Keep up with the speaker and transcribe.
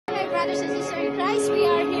brothers and sisters in Christ. We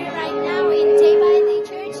are here right now in Day by Day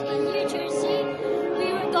Church in New Jersey.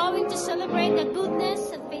 We were going to celebrate the goodness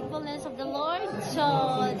and faithfulness of the Lord.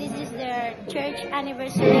 So this is their church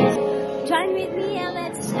anniversary. Join with me and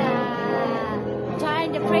let's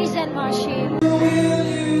join the praise and worship. Will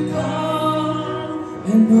you come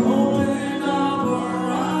and open our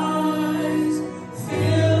eyes?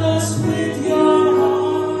 Fill us with your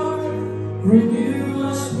heart, renew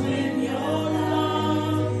us with your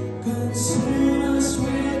love, consume us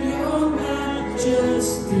with your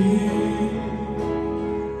majesty,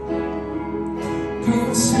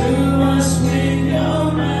 consume us with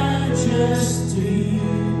your majesty.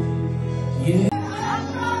 Yeah.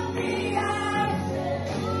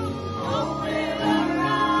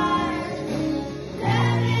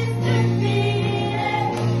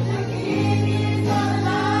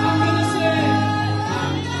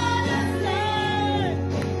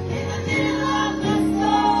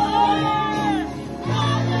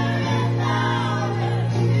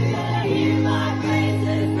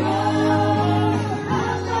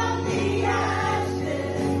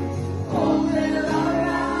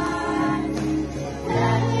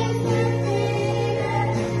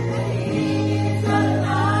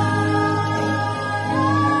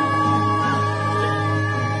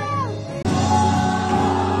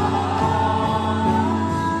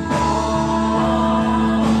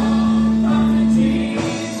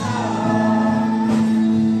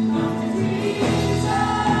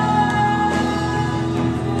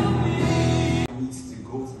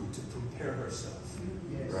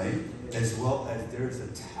 As well as there's a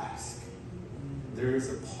task.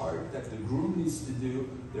 There's a part that the groom needs to do.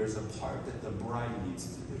 There's a part that the bride needs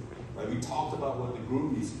to do. Right? We talked about what the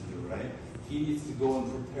groom needs to do, right? He needs to go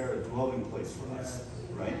and prepare a dwelling place for us,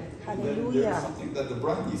 right? And then there's something that the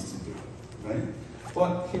bride needs to do, right?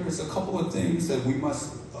 But here's a couple of things that we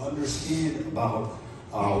must understand about,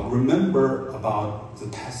 remember about the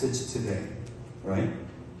passage today, right?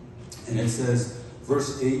 And it says,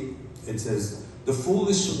 verse 8, it says, the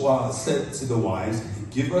foolish said to the wise,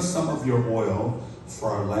 give us some of your oil, for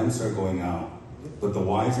our lamps are going out. But the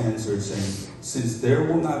wise answered, saying, since there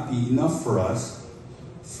will not be enough for us,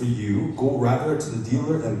 for you, go rather to the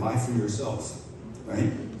dealer and buy for yourselves.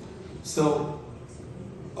 Right? So,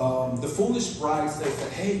 the foolish bride says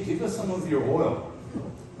that, hey, give us some of your oil.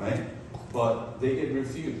 Right? But they get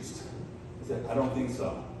refused. They said, I don't think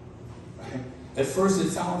so. Right? At first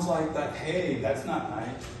it sounds like that, hey, that's not nice.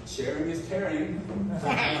 Sharing is caring.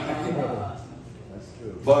 That's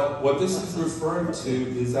true. But what this is referring to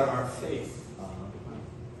is that our faith,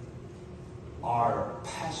 our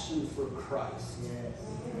passion for Christ,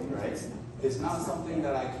 right? It's not something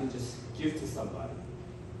that I can just give to somebody.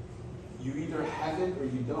 You either have it or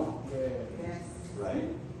you don't, right?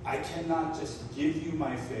 I cannot just give you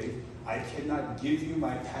my faith. I cannot give you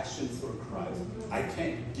my passion for Christ. I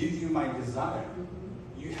can't give you my desire.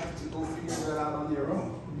 You have to go figure that out on your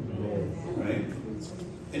own. Right?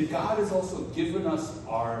 And God has also given us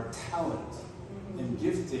our talent and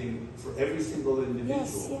gifting for every single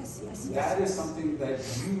individual. That is something that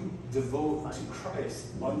you devote to Christ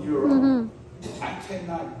on your own. I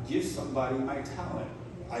cannot give somebody my talent.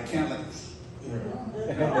 I can't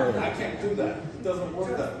I can't do that. It doesn't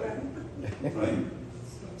work that way. Right?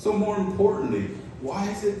 So more importantly, why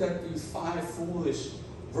is it that these 5 foolish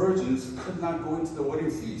virgins could not go into the wedding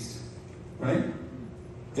feast? Right?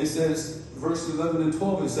 It says, verse 11 and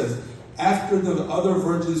 12, it says, after the other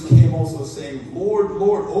virgins came also saying, Lord,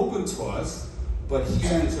 Lord, open to us. But he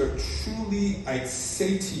answered, truly I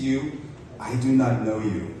say to you, I do not know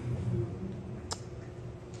you.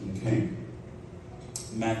 Okay?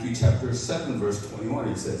 Matthew chapter 7, verse 21,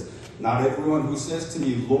 it says, not everyone who says to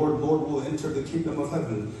me, Lord, Lord, will enter the kingdom of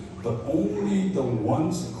heaven, but only the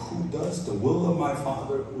ones who does the will of my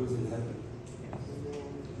Father who is in heaven.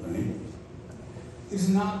 Right? It's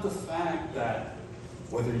not the fact that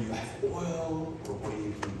whether you have oil or whether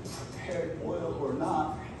you can prepare oil or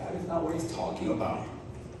not, that is not what he's talking about.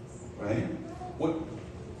 Right? What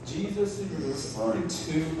Jesus is referring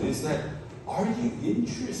to is that, are you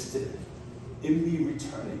interested in me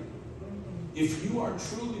returning? If you are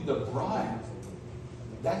truly the bride,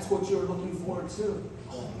 that's what you're looking forward to.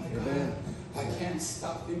 Oh my God, I can't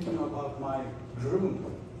stop thinking about my groom.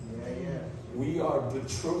 We are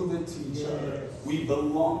betrothed to each other. We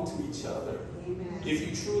belong to each other. If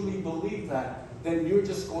you truly believe that, then you're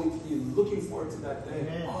just going to be looking forward to that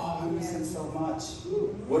day. Oh, I miss him so much.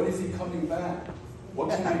 When is he coming back? What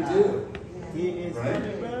can I do? He is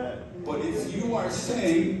coming back. But if you are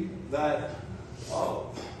saying that, oh,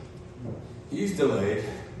 he's delayed,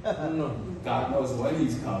 God knows when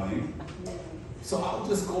he's coming, So I'll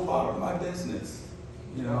just go about my business.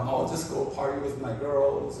 You know, I'll just go party with my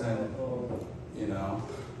girls and, you know,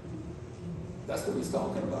 that's what he's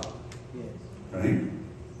talking about. Right?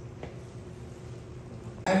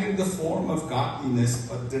 Having the form of godliness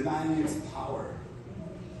but denying its power.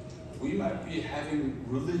 We might be having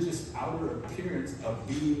religious outer appearance of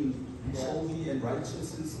being holy and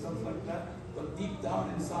righteous and stuff like that, but deep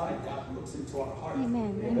down inside, God looks into our heart.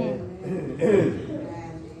 Amen. Amen.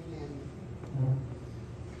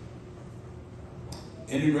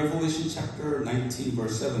 And in Revelation chapter 19,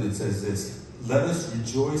 verse 7, it says this, "Let us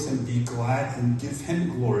rejoice and be glad and give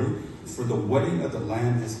him glory, for the wedding of the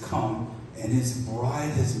Lamb has come, and his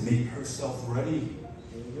bride has made herself ready."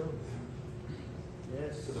 There you go.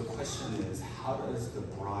 Yes. So the question is, how does the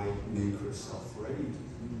bride make herself ready?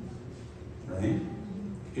 Right?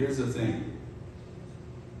 Here's the thing.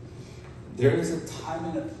 There is a time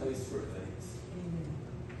and a place for things.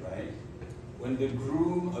 Right? When the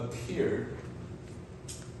groom appeared,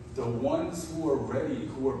 the ones who were ready,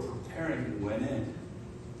 who were preparing, went in.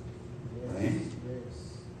 Right?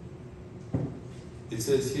 Yes. It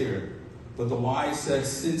says here, but the wise said,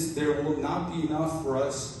 "Since there will not be enough for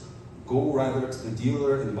us, go rather to the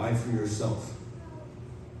dealer and buy for yourself."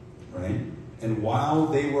 Right? And while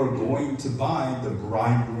they were going to buy, the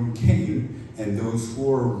bridegroom came, and those who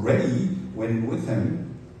were ready went with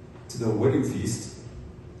him to the wedding feast,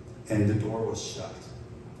 and the door was shut.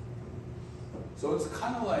 So it's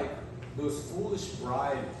kind of like those foolish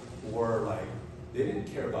brides were like, they didn't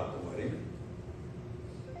care about the wedding.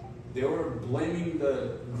 They were blaming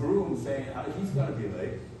the groom, saying, he's going to be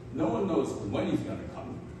late. No one knows when he's going to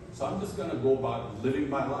come. So I'm just going to go about living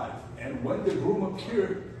my life. And when the groom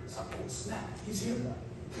appeared, it's like, oh snap, he's here.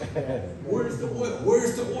 Where's the oil?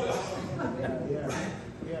 Where's the oil?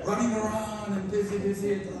 Right? Running around and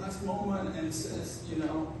busy at the last moment, and says, you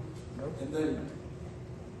know, and then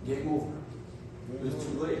game over. It was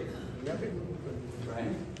too late.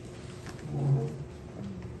 Right?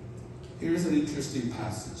 Here's an interesting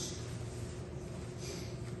passage.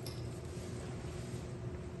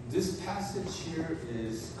 This passage here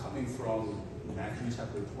is coming from Matthew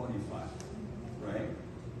chapter 25, right?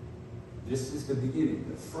 This is the beginning.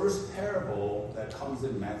 The first parable that comes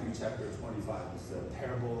in Matthew chapter 25 is the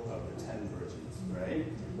parable of the 10 virgins, right?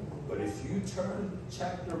 But if you turn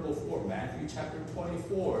chapter before, Matthew chapter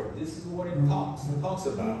 24, this is what it talks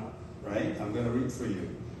about, right? I'm going to read for you.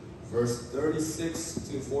 Verse 36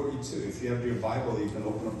 to 42. If you have your Bible, you can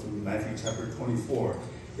open up to Matthew chapter 24.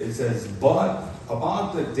 It says, "But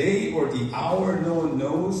about the day or the hour no one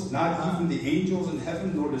knows, not even the angels in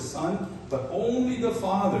heaven nor the Son, but only the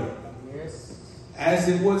Father. Yes. As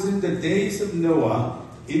it was in the days of Noah,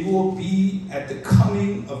 it will be at the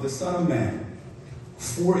coming of the Son of Man.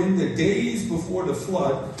 For in the days before the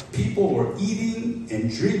flood, people were eating and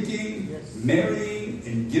drinking, marrying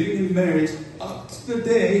and giving in marriage up to the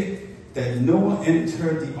day that Noah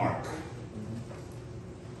entered the ark."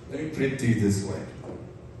 Let me put it to you this way.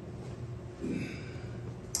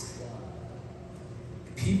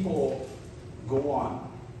 People go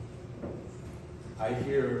on. I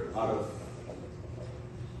hear out of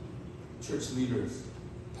church leaders,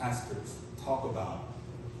 pastors, talk about,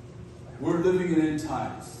 we're living in end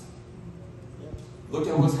times. Look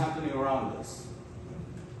at what's happening around us.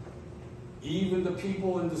 Even the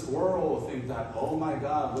people in this world think that, oh my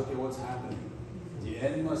God, look at what's happening. The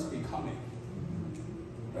end must be coming.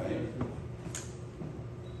 Right?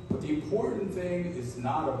 But the important thing is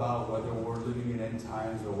not about whether we're living in end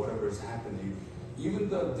times or whatever is happening. Even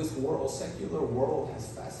this world, secular world, has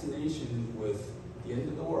fascination with the end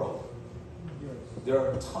of the world. There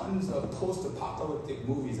are tons of post-apocalyptic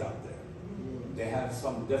movies out there. They have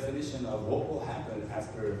some definition of what will happen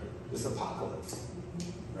after this apocalypse,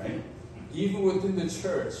 right? Even within the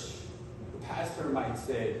church, the pastor might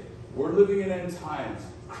say, we're living in end times.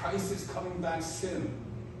 Christ is coming back soon.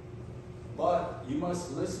 But you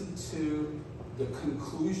must listen to the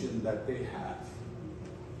conclusion that they have.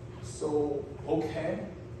 So, okay,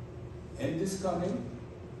 end is coming,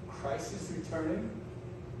 Christ is returning,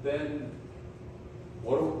 then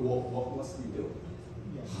what must we do?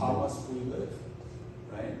 How must we live?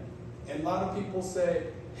 Right? And a lot of people say,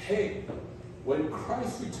 hey, when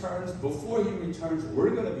Christ returns, before he returns,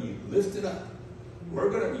 we're going to be lifted up. We're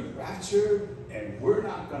going to be raptured, and we're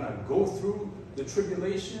not going to go through the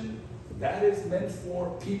tribulation. That is meant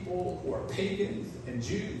for people who are pagans and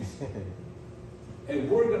Jews. And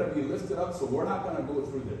we're going to be lifted up, so we're not going to go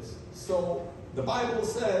through this. So the Bible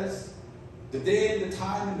says the day and the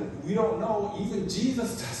time, and we don't know. Even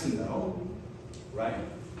Jesus doesn't know. Right?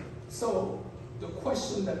 So the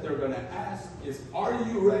question that they're going to ask is, are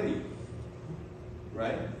you ready?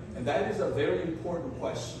 right? And that is a very important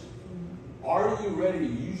question. Are you ready?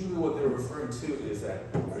 Usually what they're referring to is that,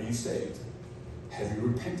 are you saved? Have you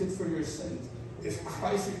repented for your sins? If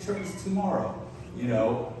Christ returns tomorrow,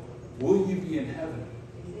 will you be in heaven?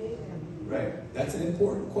 Right? That's an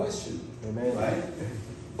important question. Amen. Right?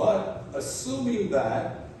 But assuming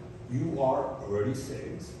that you are already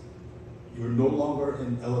saved, you're no longer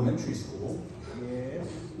in elementary school, Yes.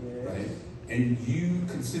 Yes. right? And you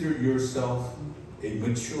consider yourself a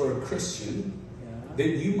mature Christian, Yeah.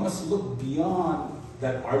 then you must look beyond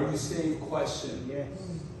that "are you saved" question, Yes.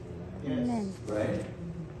 Yes. Amen. right?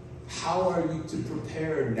 How are you to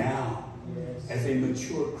prepare now Yes. as a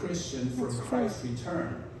mature Christian for That's true. Christ's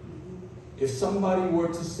return? If somebody were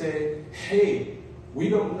to say, hey, we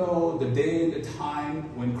don't know the day and the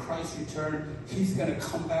time when Christ returned, he's going to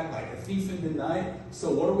come back like a thief in the night, so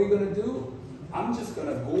what are we going to do? I'm just going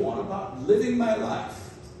to go on about living my life.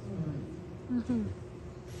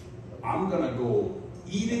 I'm going to go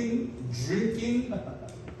eating, drinking,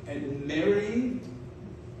 and marrying,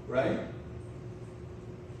 right?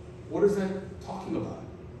 What is that talking about?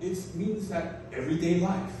 It means that everyday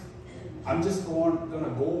life. I'm just going to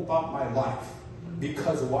go about my life.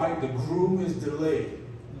 Because why? The groom is delayed.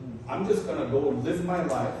 I'm just going to go live my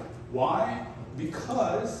life. Why?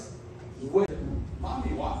 Because,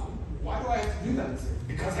 Mommy, why do I have to do that?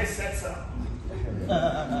 Because I said so.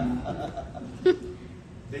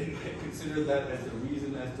 They might consider that as a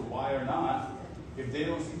reason as to why or not. If they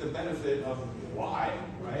don't see the benefit of why,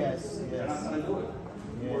 right? Yes, They're not yes. going to do it.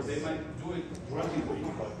 Or Yes. they might do it grudgingly,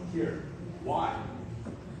 but here, why?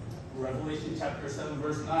 Revelation chapter 7,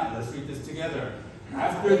 verse 9. Let's read this together.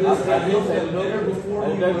 After this, I looked, and there before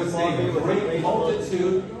me was a great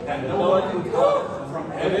multitude that no one could count,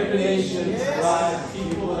 from every nation, tribe,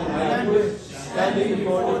 people, and language, standing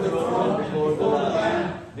before the throne, before the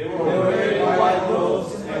Lamb. They were wearing white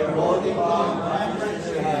robes and holding palm branches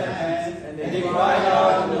in their hands, and they cried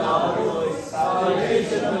out with a loud voice,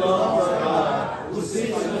 "Salvation belongs to God, who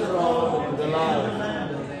sits on the throne and the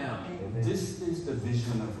Lamb." This is the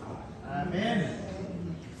vision of God. Amen.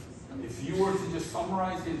 If you were to just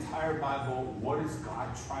summarize the entire Bible, what is God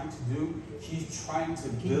trying to do? He's trying to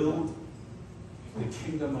build the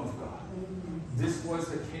kingdom of God. This was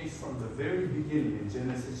the case from the very beginning in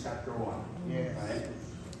Genesis chapter 1. Yes. Right?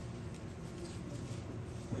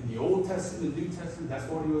 In the Old Testament, New Testament, that's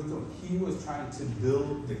what he was doing. He was trying to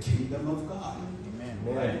build the kingdom of God. Amen.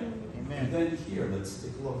 Right? Amen. And then here, let's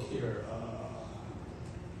take a look here.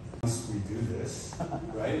 Once we do this,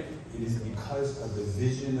 right, it is because of the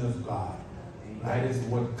vision of God. That is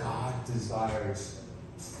what God desires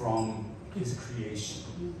from his creation.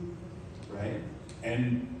 Right?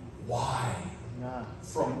 And why? Yeah.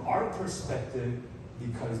 From our perspective,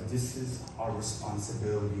 because this is our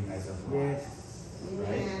responsibility as a bride. Yes.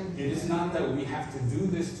 Right? It is not that we have to do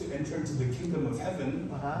this to enter into the kingdom of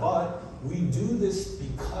heaven, Uh-huh. but we do this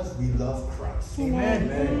because we love Christ. Amen.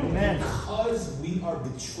 Amen. Because we are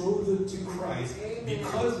betrothed to Christ,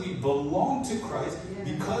 because we belong to Christ,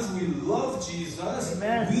 because we love Jesus,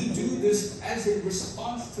 Amen. we do this as a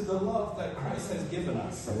response to the love that Christ has given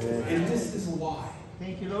us. And this is why.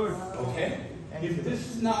 Thank you, Lord. Okay? Thank If you.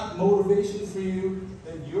 this is not motivation for you,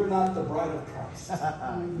 then you're not the bride of Christ.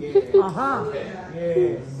 Yes. Okay?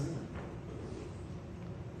 Yes.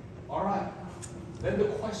 All right. Then the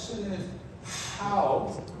question is,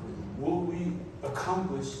 how will we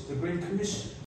accomplish the Great Commission?